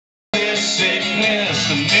sickness,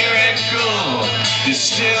 the miracle is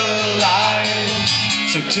still alive.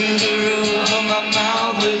 So to the roof of my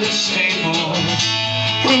mouth with a staple.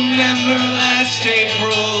 Remember last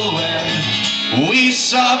April when we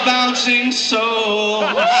saw bouncing souls.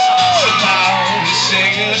 So now we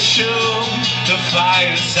sing a show, the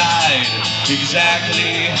fireside,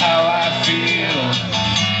 exactly how I feel.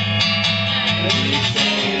 We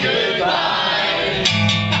say goodbye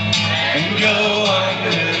and go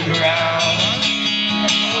underground,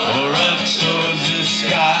 or up towards the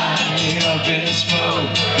sky, up in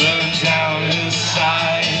smoke, burn down the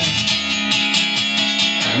side.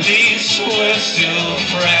 At least we're still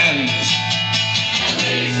friends. At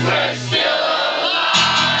least we're still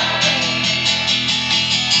alive.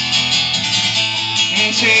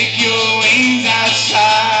 And take your wings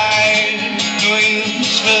outside. No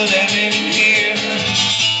use for them in here.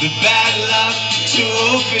 The bad luck to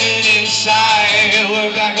open inside.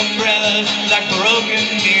 We're like umbrellas, like broken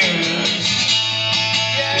mirrors.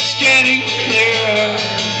 It's getting clearer.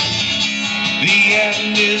 The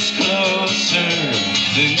end is closer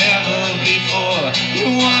than ever before. You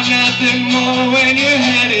want nothing more when your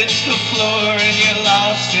head hits the floor and you're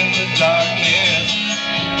lost in the darkness.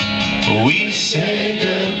 We say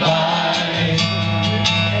goodbye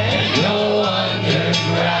and go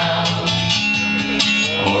underground,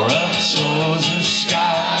 or up towards the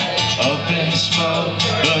sky, up in smoke,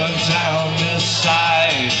 burn down the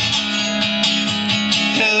side.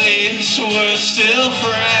 At least we're still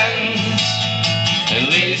friends. At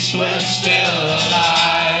least we're still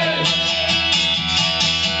alive.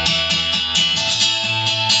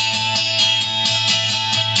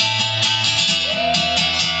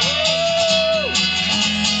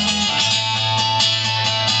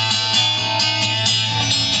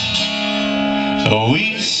 So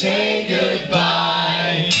we say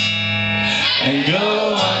goodbye and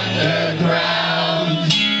go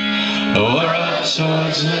underground, or up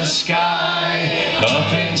towards the sky,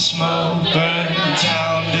 up in smoke, burn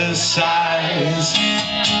down to size.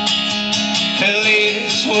 At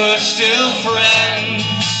least we're still friends.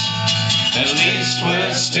 At least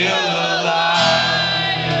we're still alive.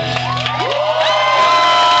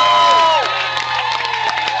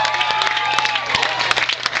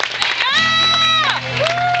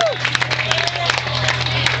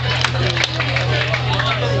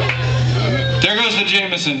 There goes the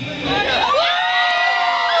Jameson.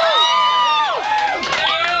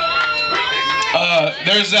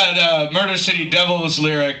 There's that Murder City Devils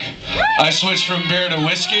lyric. I switched from beer to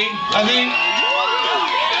whiskey, I think.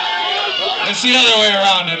 It's the other way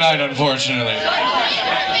around tonight, unfortunately.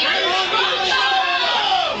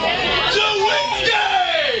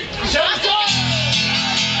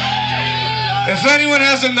 If anyone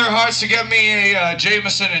has in their hearts to get me a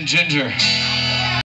Jameson and ginger.